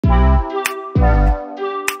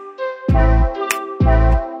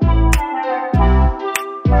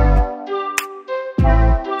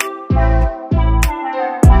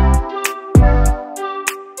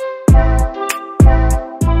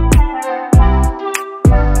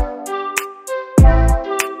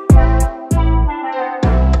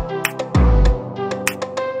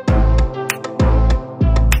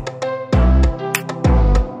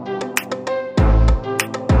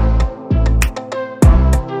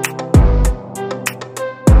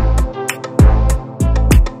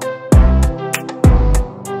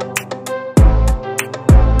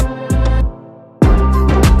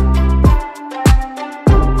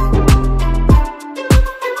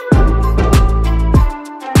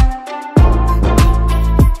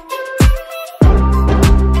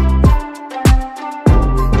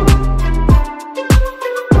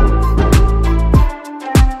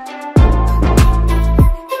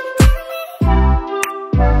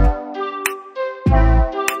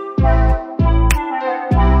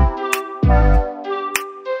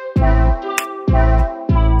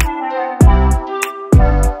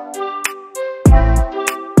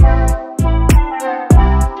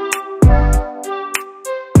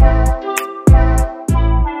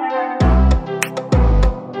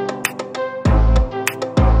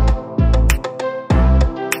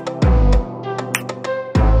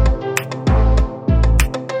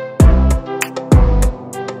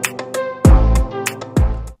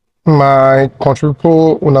my country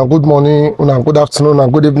people, una good morning, una good afternoon, una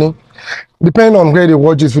good evening. Depending on where you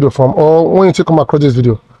watch this video from or when you take come across this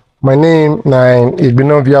video. My name is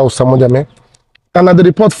Benin Usamodiame, and I the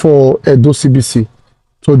report for Edo CBC.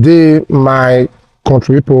 Today, my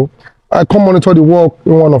country people, I come monitor the work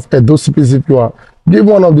in one of Edo CBC viewer. Give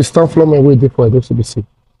one of the stand floor men wait for Edo CBC.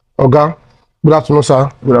 Oga, good afternoon, sir.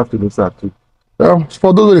 Good afternoon, sir. Too.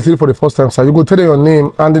 For those who see for the first time, sir, you go tell your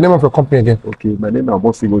name and the name of your company again. Okay, my name is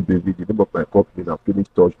Mosigo David. The name of my company is Finish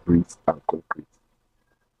Touch Bricks and Concrete.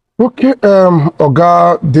 Okay,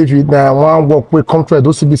 Oga David, now one work we come to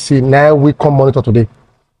Edo CBC, now we come monitor today.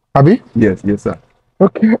 Abi? Yes, sir.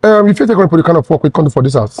 Okay, if you take on the kind of work we can do for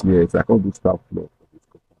this house. Yes, I can do staff floor for this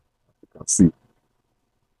company. You can see.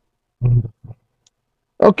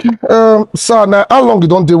 Okay, sir, now how long you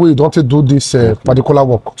don't do you don't do this particular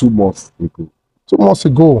work? 2 months ago. 2 months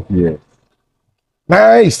ago. Yes.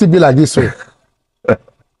 Now it still be like this way.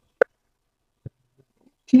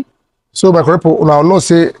 So my correct now no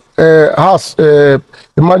say house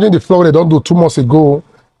imagine the floor they don't do 2 months ago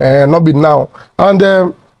not be now.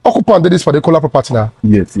 And occupant this particular property now.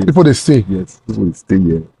 Yes. People they stay. Yes, people they stay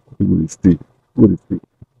here. People they stay.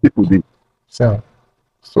 People they.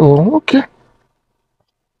 So okay.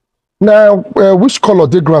 Now which color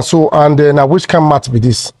they ground so and now which kind mat be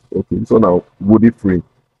this? Okay, this one now woody frame.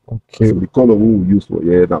 Okay. So the color we will use for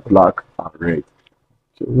here now black and red.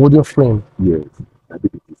 Okay. Wooden frame. Yes. I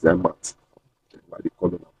think the design mat. Why the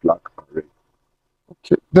color now black and red.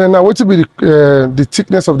 Okay. Then what will be the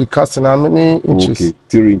thickness of the casting? How many inches? Okay,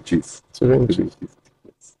 3 inches. 3 inches.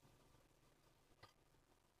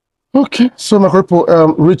 Okay. So my people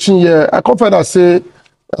reaching here, I confess that say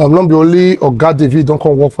not be only Oga David don't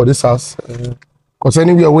come work for this house. Because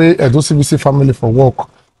anywhere away Edo CBC family for work,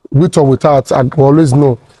 with or without, I always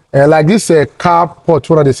know. Like this car pot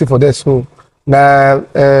what they see for this so now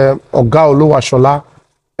Oga Oluwashola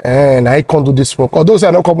and I can't do this work. Although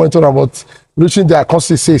I don't comment on about reaching there, I can't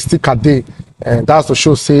say stick a day, and that's the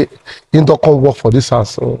show say he don't come work for this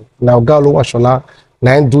house. So now Oga Oluwashola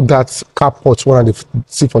now I do that car pot what they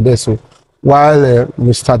see for this so while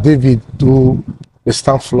Mr. David do the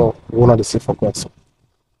stand floor one of the see for God. So.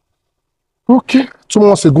 Okay, 2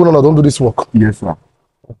 months ago now I don't do this work. Yes, sir.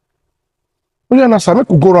 Oh yeah, now sir, make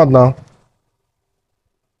we go around now.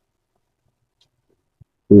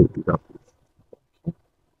 Oh, yeah.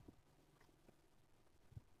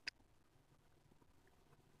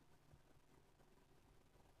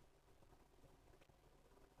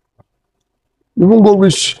 Even go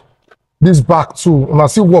reach this back too. And I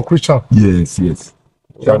see work reach am. Yes.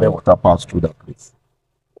 Channel water pass through that place.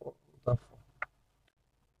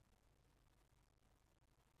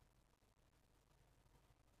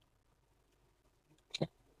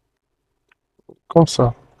 Come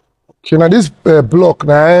sir. Okay, now this block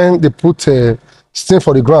now they put stain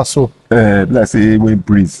for the ground so. Let's say when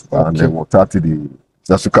breeze and Okay. water to the.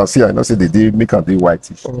 As you can see, I know say they make a day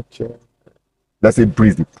whitish. Okay. Let's say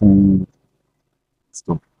breeze the pool.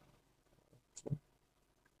 Stop.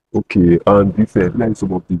 Okay, and this like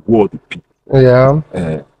some of the wall the peak. Yeah.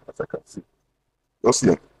 As I can see. Just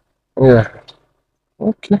here. Yeah.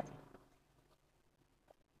 Okay.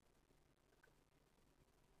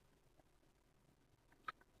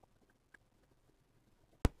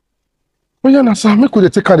 Oh yeah, now sir, make we dey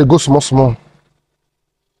take her dey go small.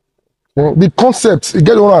 Okay. The concept, you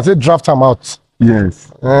get the one I say draft them out.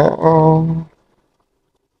 Yes. Okay.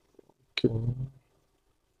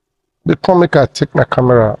 They come make I take my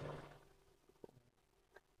camera.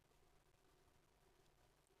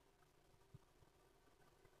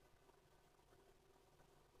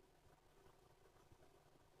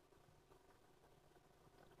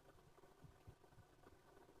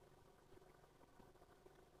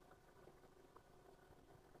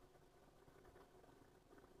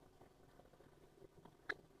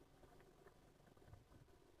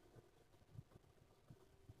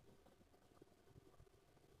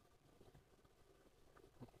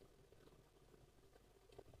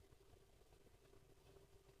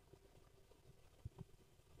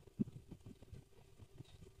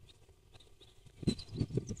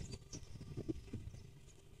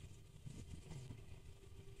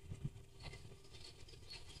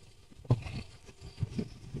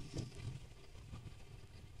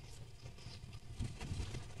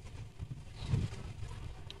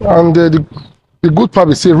 And the good part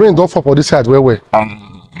is say rain don't fall for this side well.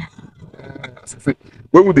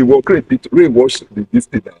 When would they walk? Rain wash this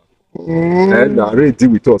thing now. And rain deal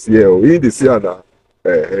with us here. We in the sea now.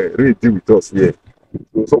 Rain deal with us here.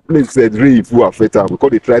 So some place said rain will affect them because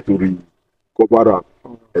they try to recover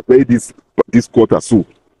pay this quarter so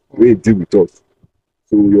rain deal with us.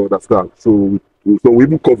 So you understand. So we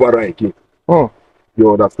even cover her again. Oh. You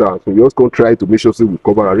understand. So we just come try to make sure say we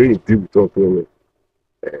cover her. Rain deal with us well.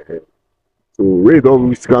 So rain don't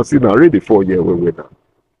we can see now. Rain dey fall here well now.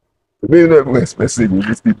 So maybe not even expecting we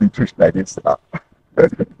this people twitch like this.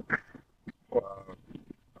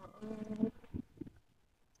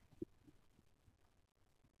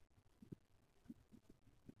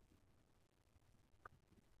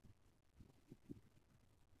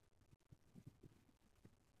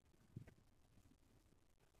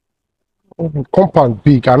 Compound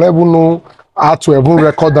big. I never know how to even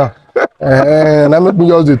record that. And I make me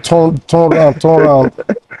just dey turn round.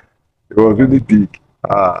 It was really big.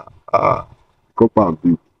 Compound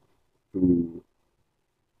big.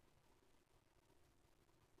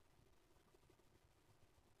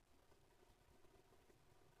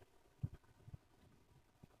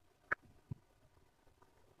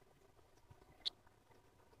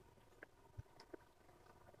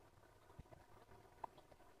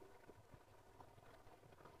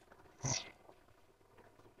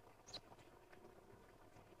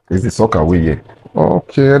 So it's the soccer way here.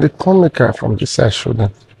 Okay, the come make her from this side show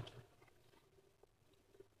them.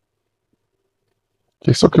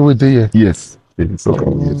 Okay, it's okay with the here. Yes, it's the soccer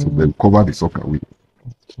way here. So they cover the soccer way.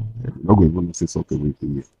 You're not going to even say soccer way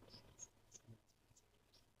here.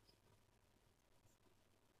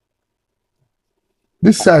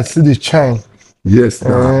 This side see the chain. Yes,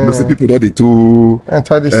 now you see people that they too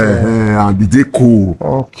Enter this and the day cool.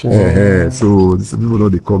 Okay. So these people that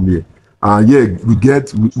they come here. And yeah,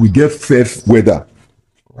 we get fair weather.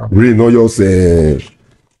 Rain not just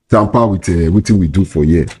tamper with what we do for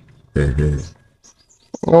here.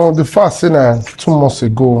 No, the first thing 2 months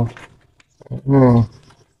ago.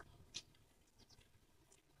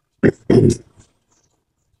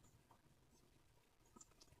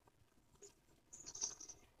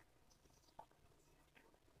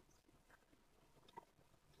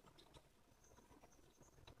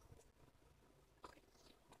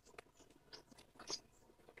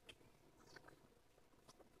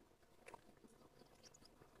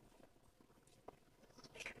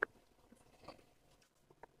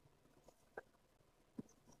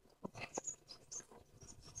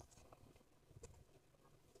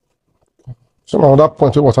 So now that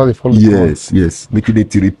point what are the follow? Yes, making it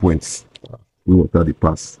 3 points. We water the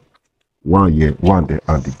pass. 1 year, 1 there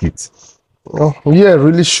and the gate. Yeah,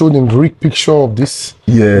 really showed him real picture of this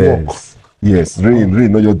walk. Yes, rain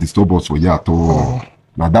not just disturb us for here at all.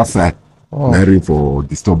 Now that side, rain for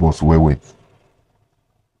disturb us well.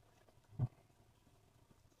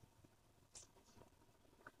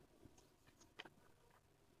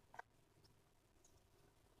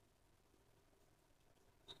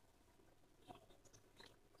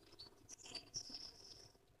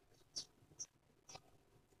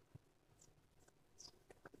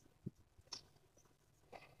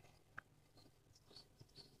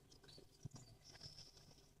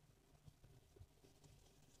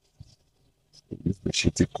 This the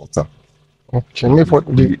shitty cutter. Okay, me for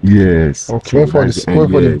the yes. Okay, me for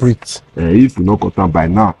the breed. If we not cut them by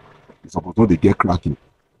now, it's supposed to they get cracking.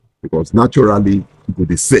 Because naturally it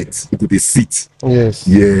will set, it will sit. Yes.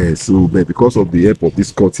 Yeah, so but because of the help of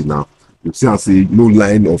this cutting now, you see I say no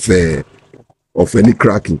line of any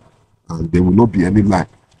cracking, and there will not be any line.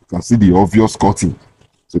 You can see the obvious cutting.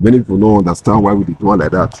 So many people don't understand why we do one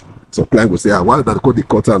like that. So client will say, why did I cut the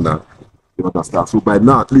cutter now? You understand? So by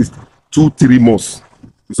now, at least 2-3 months,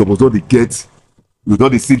 you supposed to get, you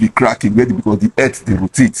don't see the cracking ready because the earth they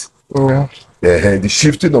rotate. Yeah. The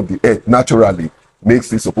shifting of the earth naturally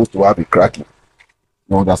makes it supposed to have a cracking.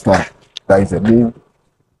 You understand? That is a main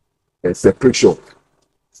separation.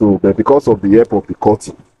 So, but because of the help of the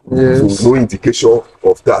cutting, so no indication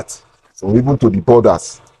of that. So even to the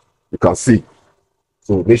borders, you can see.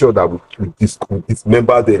 So make sure that we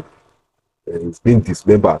dismember them. It's been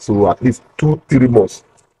dismembered. So at least 2-3 months,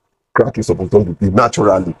 crack is supposed to be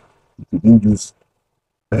naturally. If you didn't use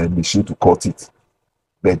a machine to cut it.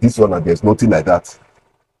 But this one, there's nothing like that.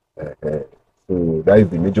 So that is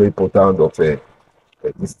the major importance of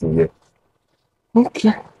this thing here.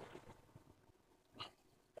 Okay.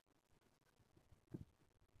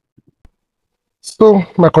 So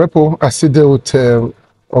my correct people, I sit there with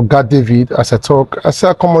Oga David as I talk. I say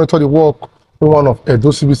I come monitor the work one of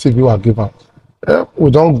those CBC viewer given. We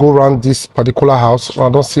don't go around this particular house. I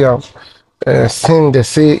don't see a thing they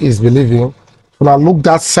say is believing. When I look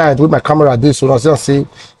that side with my camera this, so I say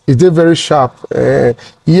is they very sharp.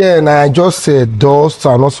 Yeah, and I just dust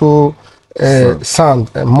and also sand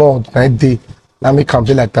and mud and day. That make them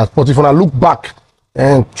be like that. But if when I look back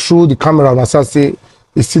and through the camera, and I say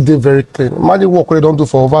it's still very clean. Imagine work we don't do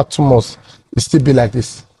for over 2 months. it still be like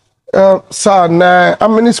this. Sir, now how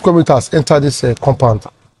many square meters enter this compound?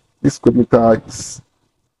 This square meter is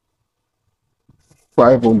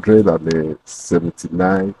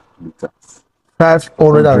 579 meters.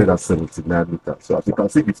 579 meters. So as you can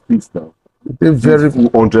see the space now, very full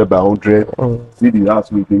 100 by 100. See the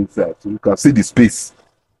house with inside. So you can see the space.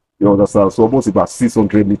 You understand? So almost about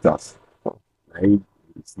 600 meters.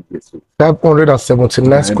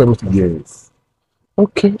 579 square meters. Yes.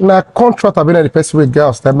 Okay. Now contract have been the person with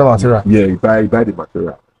girls type material. Yeah, you buy the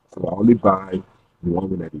material. So I only buy the one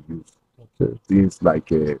when I use. Okay. Things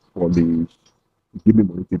like polish. Give me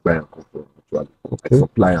money to buy and control actually. Okay. I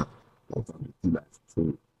supply them. So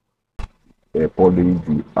polish,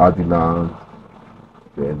 the Ardinan,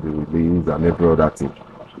 then the release and every other thing.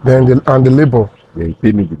 Then the labor. Then you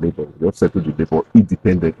pay me the labor. You just settle the labor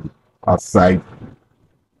independently outside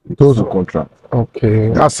the contract.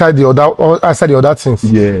 Okay. Outside the other things.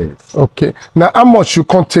 Yes. Okay. Now how much you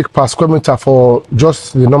can take per square meter for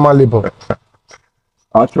just the normal labor?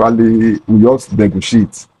 Actually, we just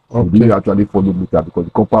negotiate. Okay. We didn't actually follow meter because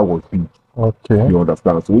the compound was big. Okay. You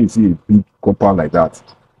understand? So when you see a big compound like that,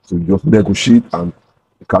 so you just negotiate and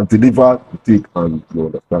you can deliver, you take, and you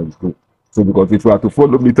understand, you go. So because if you have to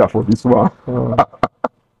follow meter for this one,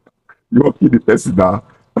 you won't kill the person now.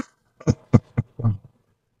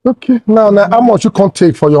 Okay. Now how much you can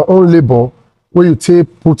take for your own labor where you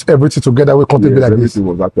put everything together we can take like this? Everything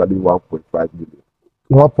was actually 1.5 million.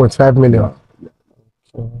 1.5 million. Yeah.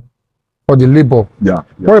 For the labor. Yeah.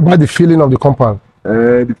 What about the filling of the compound?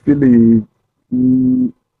 The filling,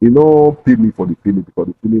 pay me for the filling because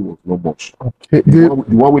the filling was not much. Okay. The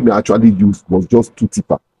one we actually used was just 2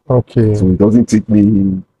 tipper. Okay. So it doesn't take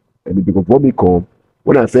me any because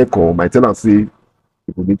when I say come, my tenant say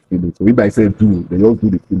people need filling. So if I say do, they just do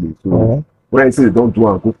the filling. So when I say they don't do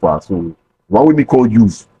and go fast, so the one we call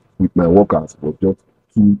use with my workers was just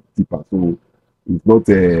 2 tipper. So it's not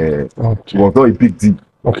it was not a big deal.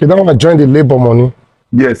 Okay, that one I join the labor money.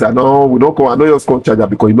 Yes, I know. We don't call. I know just call charger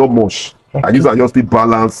because you know much. Okay. I just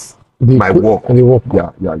balance my work. The work.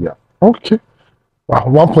 Yeah. Okay. Wow,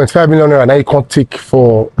 1.5 million naira now you can't take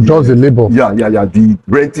for just the labor. Yeah. The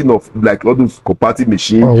renting of like all those cooperative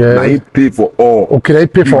machines. Now you pay for all. Okay, they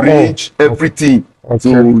pay for range, all. Everything. Okay.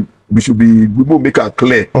 So we will make it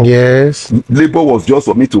clear. Yes. Labor was just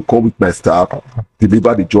for me to come with my staff,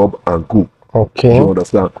 deliver the job and go. Okay. You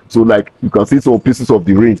understand? So like you can see some pieces of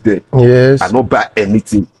the range there. Yes. I not buy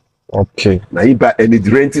anything. Okay. Now you buy any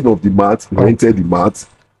renting of the mat, rented the mat,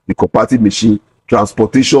 the cooperative machine,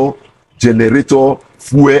 transportation, generator,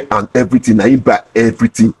 fuel and everything. Now you buy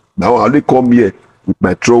everything. Now I only come here with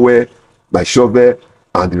my trowel, my shovel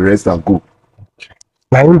and the rest and go. Okay.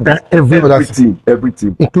 Now you buy everything,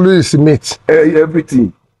 including the cement,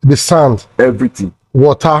 everything, the sand, everything.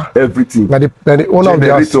 Water, everything. Now the owner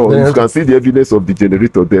generator, of the house, you can see the evidence of the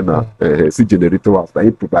generator there now. See generator house.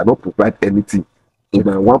 I not provide anything. So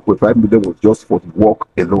my 1.5 million was just for the work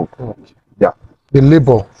alone. Yeah. The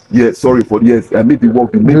labor. Yes, sorry for yes. I mean the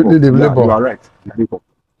work, the labor. The labor. You are right. The labor.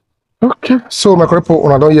 Okay. So my correct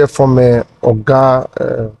when I don't hear from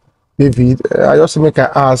Oga David, I just make I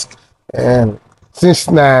ask, since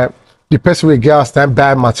now the person will get us time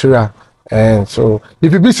buy material. And so,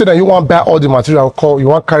 if you be saying that you want to buy all the material, you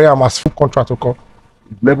want to carry them as full contract,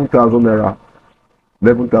 11,000 naira.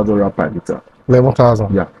 11,000 naira per meter.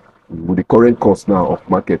 11,000. Yeah. With the current cost now of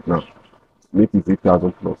market now, make it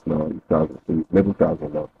 8,000 plus now. 8,000. So it's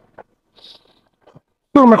 11,000 now.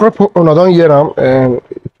 So my correct when I don't hear them,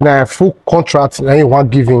 now full contract, now you want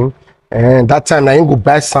giving, and that time now you go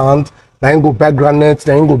buy sand, now you go buy granite,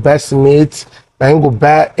 now you go buy cement, now you go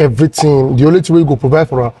buy everything. The only thing you go provide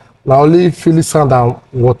for now only filling sand and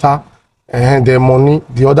water and the money,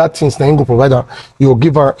 the other things now you go provide her, you will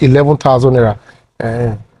give her 11,000 naira.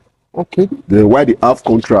 Okay. Then why the half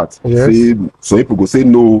contract? Yes. Say, so people go say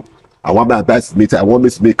no, I want my buy cement, I want me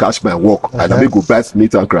to make cash my work. And I may go buy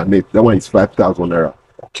cement and granite. That one is 5,000 naira.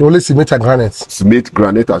 Okay, only cement and granite. Cement,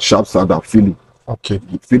 granite and sharp sand and filling. Okay.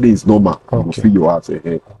 The filling is normal. Okay. You will fill your house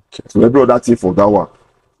ahead. Okay. So every other thing for that one,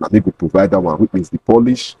 I may go provide that one, which means the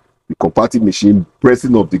polish, the compacting machine,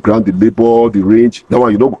 pressing of the ground, the labor, the range. That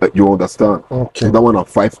one, you understand. Okay. So that one at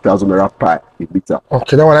 5,000 naira per meter.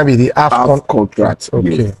 Okay, that one will be the half contract.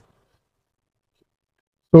 Okay. Yes.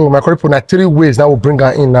 So my correct point, 3 ways that will bring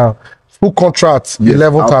her in now. Full contract, yes.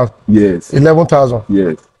 11,000. Yes. 11,000.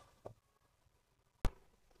 Yes.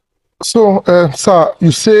 So, sir,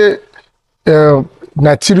 you say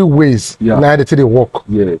 3 ways. Yeah. Now they work.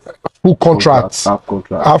 Yes. Full contract, half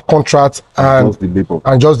contract, and just the labor.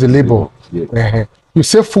 And just the labor. Yes. You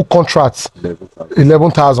say full contract 11,000.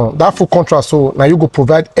 11,000. That full contract, so now you go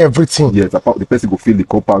provide everything. Yes, apart the person go fill the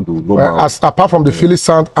compound normal. As apart from the filling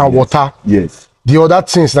sand and water. Yes. The other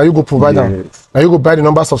things now you go provide them. Now you go buy the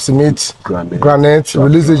numbers of cement, granite,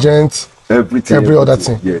 release agents, every other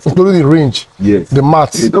thing, yes, including the range, yes, the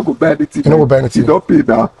mats. You don't go buy anything. You don't go buy anything. You don't pay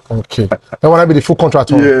now. Okay, that one will be the full contract.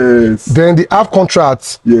 Yes. Then the half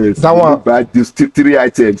contract. Yes. That you one buy these three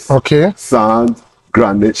items. Okay. Sand,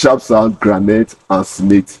 granite, sharp sand, granite, and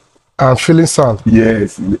cement. And filling sand.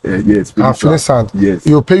 Yes. Yes. And filling sand. Yes.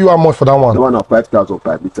 You'll pay you how much for that one? That one are 5,000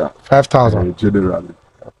 per meter. 5,000. Generally.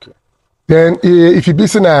 Okay. Then if you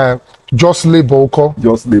listen just labor, okay?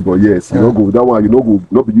 Just labor, yes. You don't go that one. You don't go.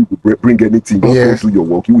 Not you go bring anything. Just go do your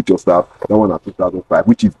work. You will just have that one at 2,500,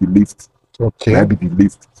 which is the least. Okay. Maybe the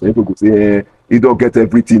least. So people go say, you don't get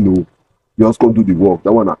everything. No, you just go do the work.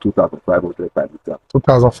 That one at 2,500 per meter.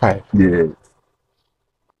 2,500. Yes.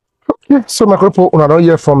 Okay. So my people, I don't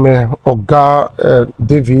hear from Oga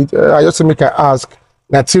David. I just make I ask.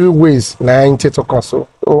 There are 3 ways na into so.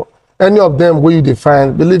 So any of them where you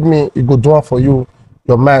define, believe me, it go do one for you.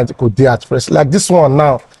 Your mind could dey at rest. Like this one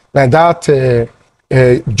now, like that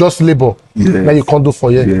just labor. Yes. Now you can't do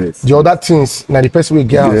for you. Yes. The other things, now the person will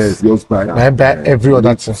get. Yes, just buy. Buy every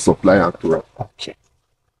other thing. Supply and to. Okay.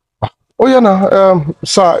 Oh yeah, now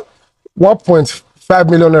sir, 1.5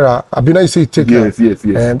 million naira. I been you say you take. Yes.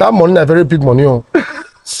 And that money is very big money. Oh.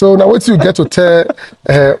 So now what you get to tell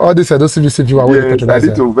all these CVC viewers? Yes, I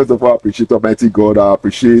need to first of all appreciate Almighty God. I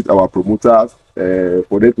appreciate our promoters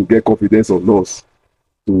for them to get confidence on us,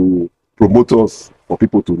 to promote us, for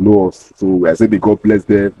people to know us. So I say may God bless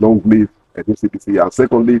them, long live CVC. And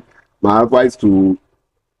secondly, my advice to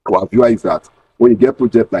our viewer is that when you get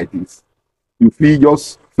project like this, you feel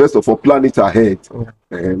just first of all plan it ahead.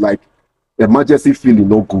 Like emergency feeling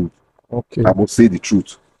no good. Okay. I must say the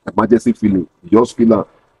truth. Emergency feeling, you just feel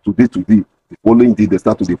today, the following day they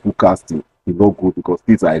start to the forecasting. It's not good because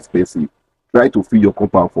things are expensive. Try to fill your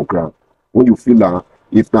compound for ground. When you feel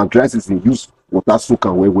if now dry season, use water soak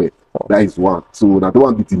and well. That is one. So now that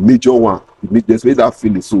one be the major one. There's way that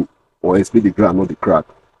feeling so, or expect the ground, not the crack.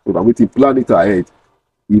 So that we can plan it ahead.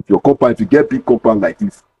 If your compound, if you get big compound like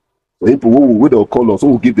this, so people who they'll call us, who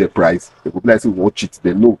will give their price, they will like say watch it.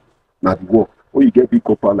 They know not the work. When you get big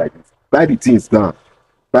compound like this, buy the things down.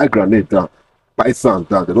 Buy granite down, buy sand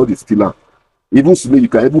down, they're not the stealer. Even smith, you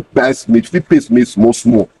can even buy smith, if you pay smith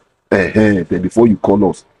small, then before you call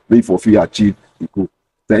us, maybe for free achieve, you go.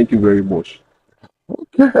 Thank you very much.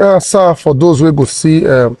 Okay, sir, for those who go see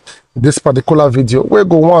this particular video, we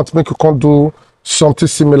go want to make you come do something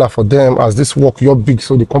similar for them as this work, you're big,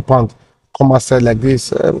 so the compound come outside like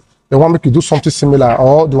this. They want make you do something similar,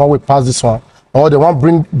 or they want we pass this one, or they want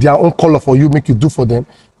bring their own color for you, make you do for them.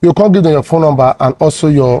 You can give them your phone number and also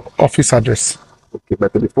your office address. Okay, my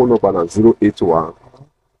telephone number is 081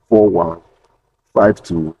 41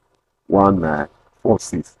 52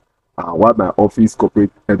 1946. And while my office, corporate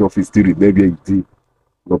head office, still remain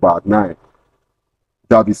number 9,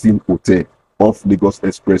 Davison Hotel off Lagos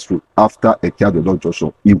Express Road after Ekiadolon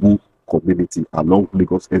Junction, Ibu community along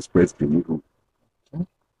Lagos Express Benin Road.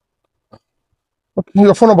 Okay,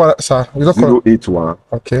 your phone number, sir. 081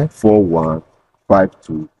 okay 41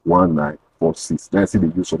 52 1946. That's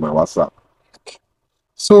the use of my WhatsApp.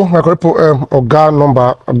 So my people,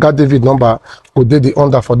 Oga David number go dey the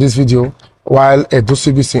under for this video, while Edo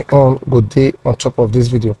CBC on go dey on top of this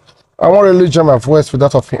video. I want to really join my voice with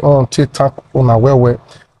that of him on take thank una well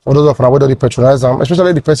for those of una wey don dey patronize am,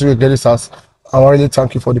 especially the person wey get this house. I want to really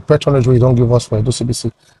thank you for the patronage wey you don give us for Edo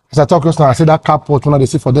CBC. As I talk just now, I say that carport una dey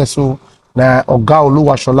see for there, so na Oga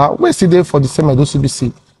Oluwashola wey still dey for the same Edo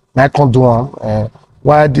CBC. Na I can't do am.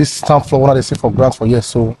 Why this stamp floor una dey see for grant for years,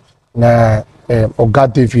 so na Oga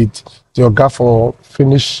David, the Oga for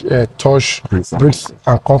finish touch bricks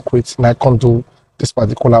and concrete, and I can't do this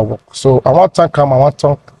particular work. So I want to thank him. I want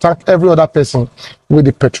to thank every other person where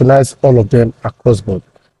they patronize all of them across board.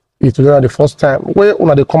 It's the first time where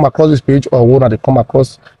they come across this page or when they come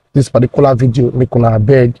across this particular video, make una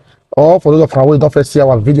beg. Or for those of you who don't first see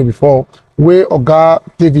our video before, where Oga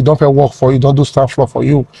David don't first work for you, don't do stand floor for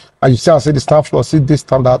you, and you see and say the stand floor, see this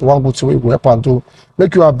standard, one good way we help and do.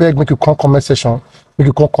 Make you a beg, make you come comment section, make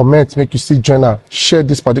you come comment, make you see journal, share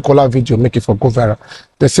this particular video, make it for go viral.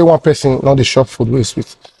 They say one person not the shop food way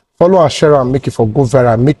sweet. Follow and share and make it for go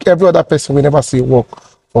viral. Make every other person we never see work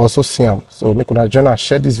for also see them. So make una journal,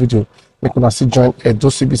 share this video, make una see join Edo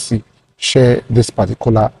CBC, share this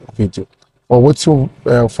particular video. Or what you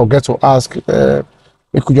forget to ask,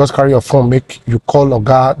 you could just carry your phone, make you call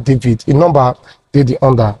Oga David. The number did the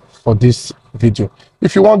under for this video.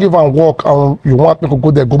 if you want give am work and you want me to go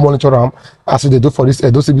there go monitor am as they do for this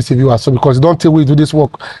Edo CBC viewers, so because you don't tell we do this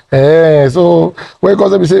work, so when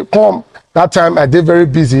because we say come that time I did very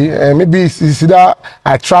busy, and maybe it's either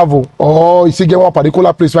I travel or you see get one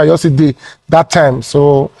particular place where I just sit that time,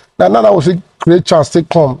 so now that was a great chance to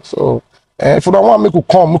come. So if you don't want me to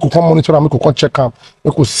come monitor am, make you come check am,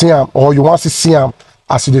 make you see am, or you want to see am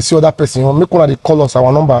as you see other person, you make one of the call us,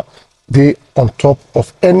 our number they on top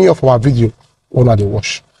of any of our video una dey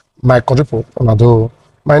watch. My country people, una do.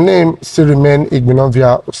 My name still remain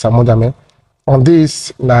Igbinovia Osamodame. On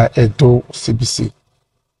this na Edo CBC.